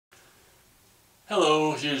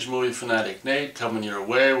Hello, huge movie fanatic Nate coming your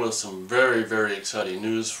way with some very exciting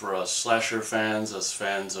news for us slasher fans, us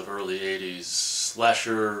fans of early 80s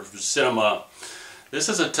slasher cinema. This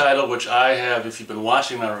is a title which I have, if you've been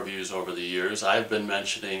watching my reviews over the years, I've been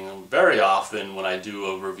mentioning very often when I do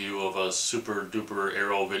a review of a super duper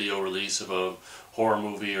Arrow video release of a horror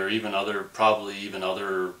movie, or even probably even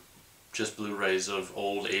other just Blu-rays of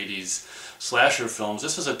old 80s slasher films.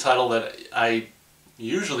 This is a title that I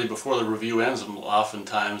usually, before the review ends,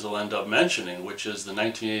 oftentimes I'll end up mentioning, which is the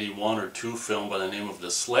 1981 or 2 film by the name of The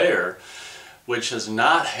Slayer, which has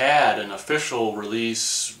not had an official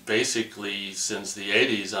release basically since the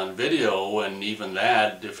 80s on video, and even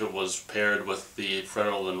that, if it was paired with the Fred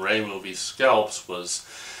and Ray movie Scalps, was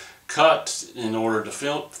cut in order to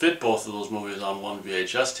fit both of those movies on one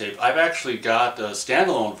VHS tape. I've actually got a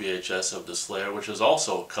standalone VHS of The Slayer, which is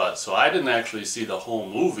also cut, so I didn't actually see the whole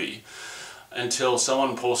movie until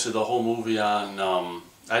someone posted the whole movie on,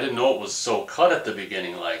 I didn't know it was so cut at the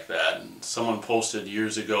beginning like that. And someone posted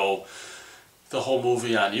years ago the whole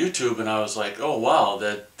movie on YouTube, and I was like, oh wow,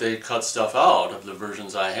 that they cut stuff out of the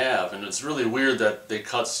versions I have. And it's really weird that they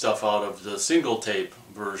cut stuff out of the single tape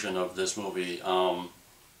version of this movie.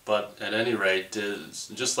 But at any rate,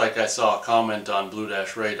 just like I saw a comment on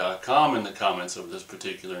blue-ray.com in the comments of this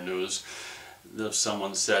particular news, if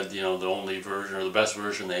someone said, you know, the only version or the best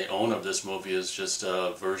version they own of this movie is just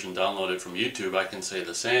a version downloaded from YouTube, I can say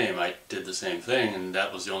the same. I did the same thing, and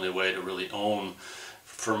that was the only way to really own,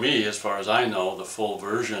 for me, as far as I know, the full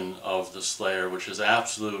version of The Slayer, which is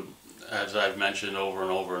absolute, as I've mentioned over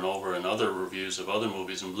and over and over in other reviews of other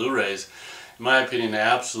movies and Blu-rays, in my opinion,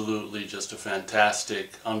 absolutely just a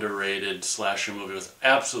fantastic, underrated slasher movie with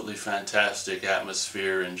absolutely fantastic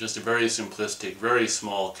atmosphere and just a very simplistic, very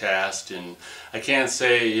small cast. And I can't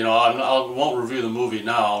say, you know, I won't review the movie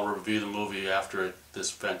now. I'll review the movie after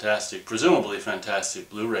this fantastic, presumably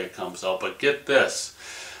fantastic Blu-ray comes out. But get this,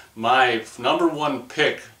 my #1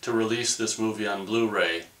 pick to release this movie on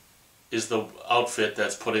Blu-ray is the outfit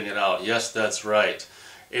that's putting it out. Yes, that's right.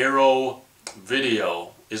 Arrow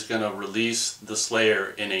Video is going to release The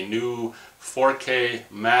Slayer in a new 4K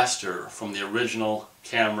master from the original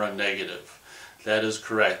camera negative. That is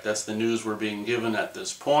correct. That's the news we're being given at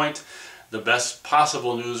this point. The best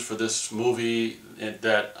possible news for this movie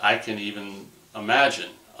that I can even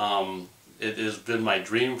imagine. It has been my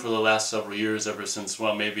dream for the last several years, ever since,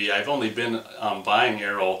 well, maybe I've only been buying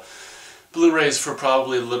Arrow Blu-rays for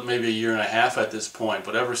probably maybe a year and a half at this point,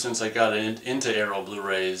 but ever since I got into Arrow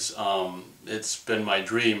Blu-rays, it's been my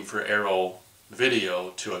dream for Arrow Video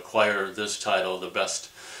to acquire this title, the best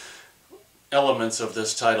elements of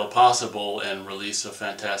this title possible, and release a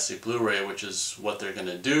fantastic Blu-ray, which is what they're going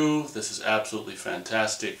to do. This is absolutely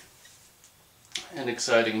fantastic and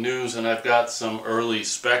exciting news, and I've got some early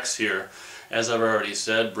specs here. As I've already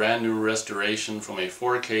said, brand new restoration from a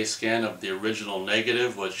 4K scan of the original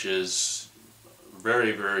negative, which is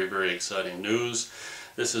very exciting news.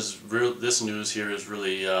 This news here is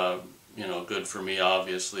really you know, good for me,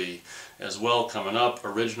 obviously, as well. Coming up,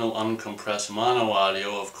 original uncompressed mono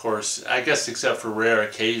audio. Of course, I guess except for rare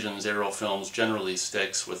occasions, Arrow Films generally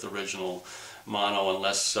sticks with original mono,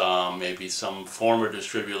 unless maybe some former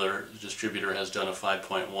distributor has done a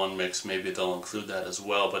 5.1 mix. Maybe they'll include that as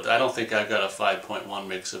well, but I don't think I've got a 5.1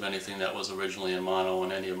 mix of anything that was originally in mono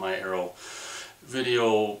in any of my Arrow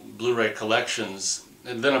Video Blu-ray collections.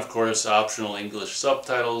 And then, of course, optional English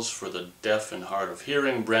subtitles for the deaf and hard of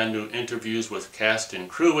hearing, brand new interviews with cast and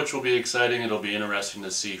crew, which will be exciting. It'll be interesting to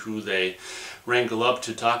see who they wrangle up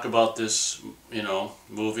to talk about this, you know,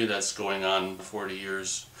 movie that's going on 40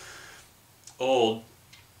 years old.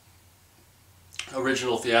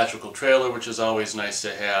 Original theatrical trailer, which is always nice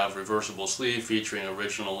to have. Reversible sleeve featuring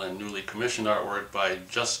original and newly commissioned artwork by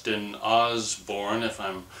Justin Osborne, if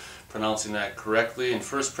I'm pronouncing that correctly. And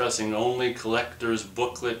first pressing only collector's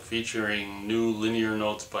booklet featuring new linear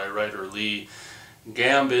notes by writer Lee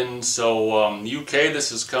Gambin. So UK,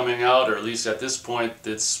 this is coming out, or at least at this point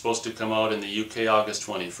it's supposed to come out in the UK August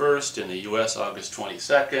 21st, in the US August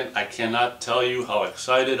 22nd. I cannot tell you how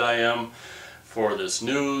excited I am for this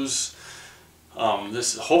news.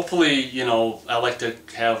 This, hopefully, you know, I like to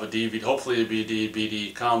have a DVD, hopefully it'll be a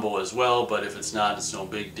DVD combo as well, but if it's not, it's no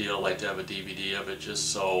big deal. I like to have a DVD of it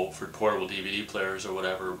just so, for portable DVD players or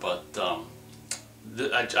whatever, but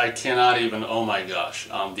I cannot even, oh my gosh.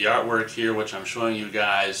 The artwork here, which I'm showing you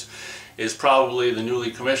guys, is probably the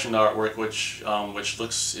newly commissioned artwork, which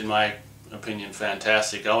looks, in my opinion,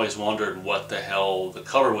 fantastic. I always wondered what the hell the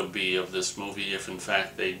cover would be of this movie if in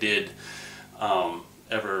fact they did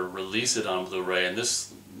ever release it on Blu-ray, and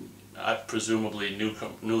this, presumably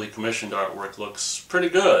newly commissioned artwork looks pretty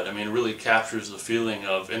good. I mean, it really captures the feeling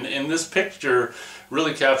of, and this picture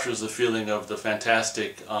really captures the feeling of the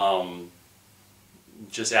fantastic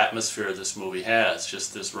just atmosphere this movie has.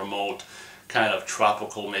 Just this remote, kind of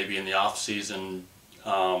tropical, maybe in the off-season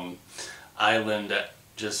island that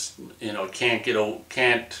just, you know,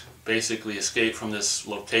 can't basically escape from this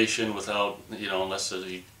location without, you know, unless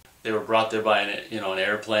they were brought there by an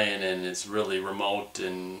airplane, and it's really remote,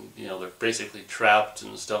 and, you know, they're basically trapped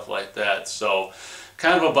and stuff like that. So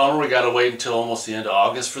kind of a bummer we got to wait until almost the end of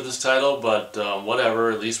August for this title, but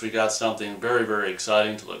whatever, at least we got something very, very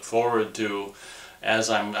exciting to look forward to. As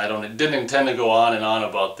didn't intend to go on and on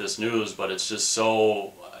about this news, but it's just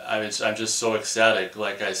so, I'm just so ecstatic.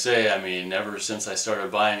 Like I say, I mean, ever since I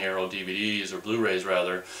started buying Arrow DVDs, or Blu-rays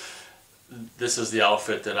rather, this is the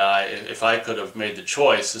outfit that if I could have made the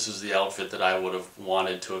choice, this is the outfit that I would have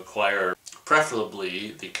wanted to acquire.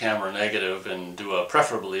 Preferably the camera negative, and do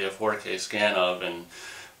preferably a 4K scan of, and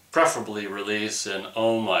preferably release. And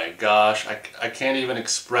oh my gosh, I can't even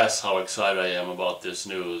express how excited I am about this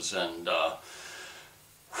news. And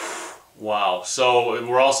wow. So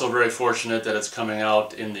we're also very fortunate that it's coming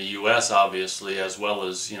out in the US, obviously, as well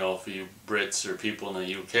as, you know, for you Brits or people in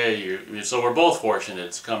the UK. So we're both fortunate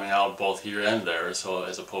it's coming out both here and there, so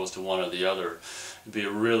as opposed to one or the other. It'd be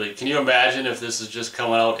a really, can you imagine if this is just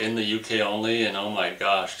coming out in the UK only? And oh my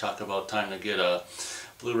gosh, talk about time to get a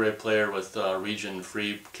Blu-ray player with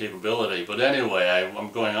region-free capability. But anyway,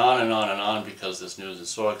 I'm going on and on and on because this news is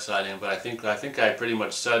so exciting. But I think I pretty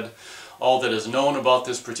much said all that is known about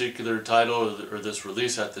this particular title or this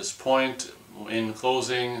release at this point. In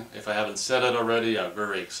closing, if I haven't said it already, I'm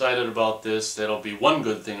very excited about this. That'll be one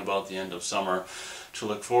good thing about the end of summer to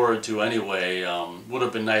look forward to anyway. Would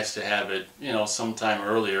have been nice to have it, you know, sometime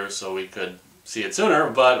earlier so we could see it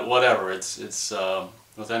sooner, but whatever. It's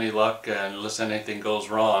with any luck, and unless anything goes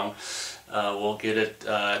wrong, we'll get it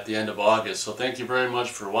at the end of August. So thank you very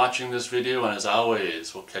much for watching this video, and as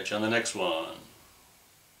always, we'll catch you on the next one.